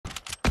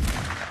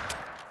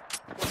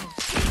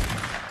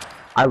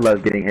I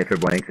love getting hit for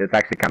blanks. It's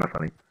actually kind of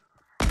funny.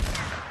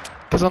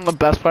 Because I'm the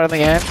best player in the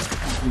game.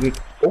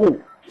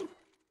 Oh!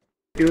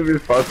 It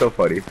was just so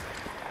funny.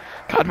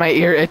 God, my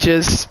ear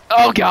itches.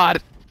 Oh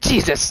God,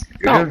 Jesus!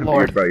 Oh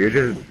Lord! Bro, you're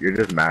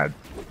just mad.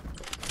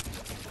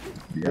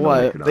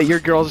 What? That your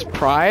girl's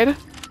pride?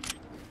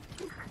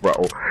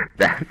 Bro,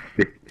 that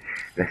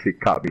shit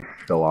caught me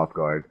so off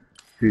guard.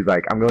 She's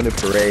like, I'm going to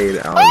parade,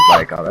 and I was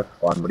like, oh, that's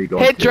fun. What are you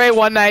going Hit to? Dre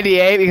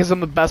 198 because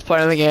I'm the best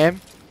player in the game.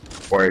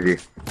 Where is he?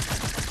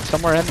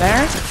 Somewhere in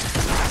there?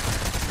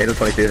 Hit him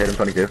 22, hit him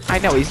 22. I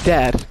know, he's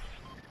dead.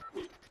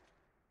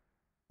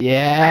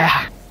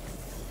 Yeah.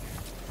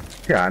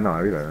 Yeah, I know, I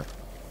realize that.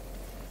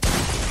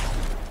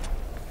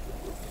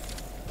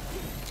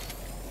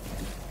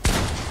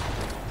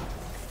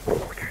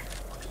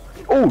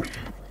 Oh,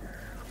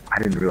 I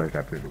didn't realize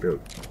that was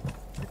built.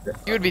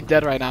 You would be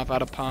dead right now if I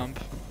had a pump.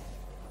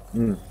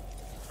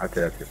 I'd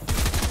say that's good.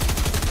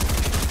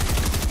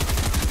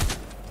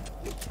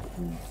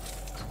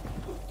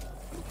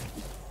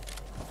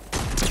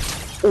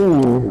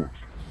 Ooh.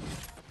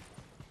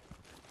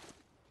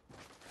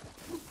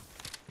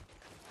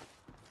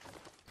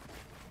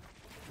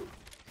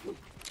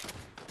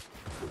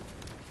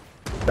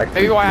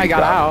 Maybe why I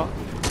got out.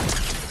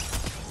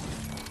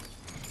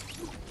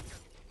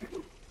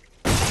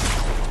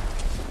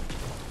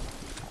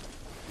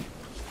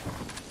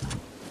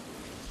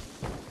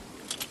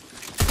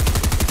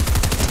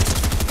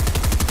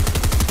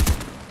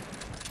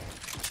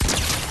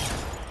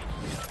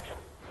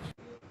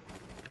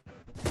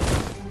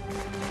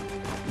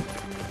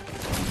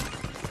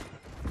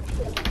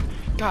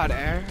 God,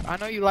 Air. I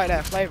know you like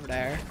that flavor,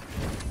 Air.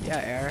 Yeah,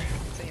 Air.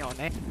 It's in your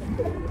name.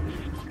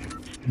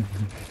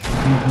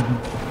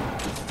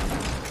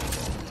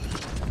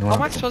 How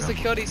am I supposed to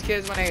kill these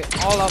kids when they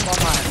all up on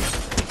mine?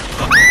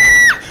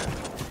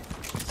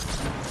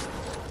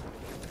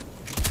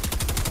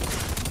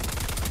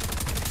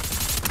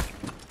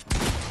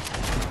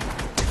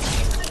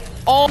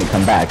 Oh!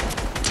 Come back.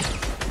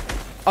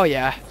 Oh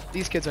yeah,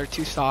 these kids are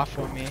too soft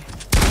for me.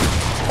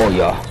 Oh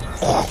yeah.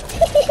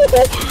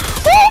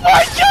 Oh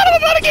my God, I'm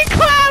about to get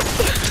clapped!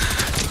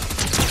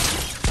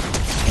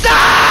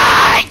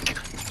 Psych!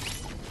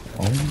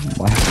 Oh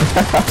my.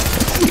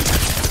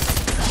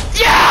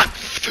 Yeah!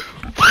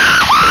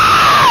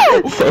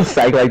 So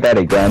psych like that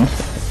again.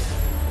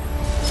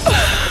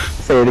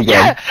 Say it again.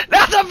 Yeah,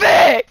 that's a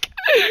pick!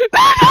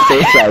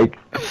 Say psych.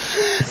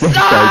 Say psych in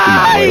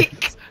that way.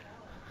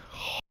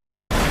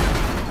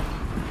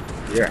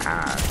 Your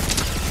ass.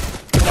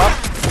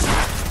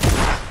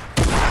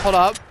 Hold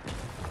up.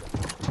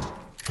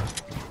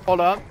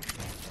 Hold up.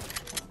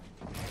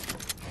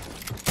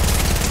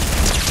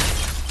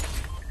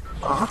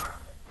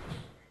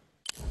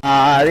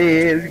 God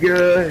is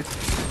good.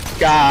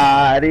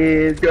 God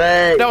is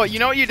great. No, you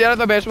know what you did at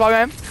the baseball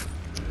game?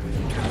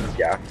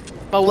 Yeah.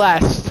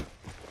 Molest.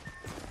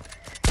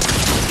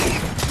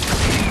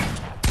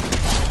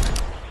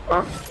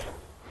 Huh?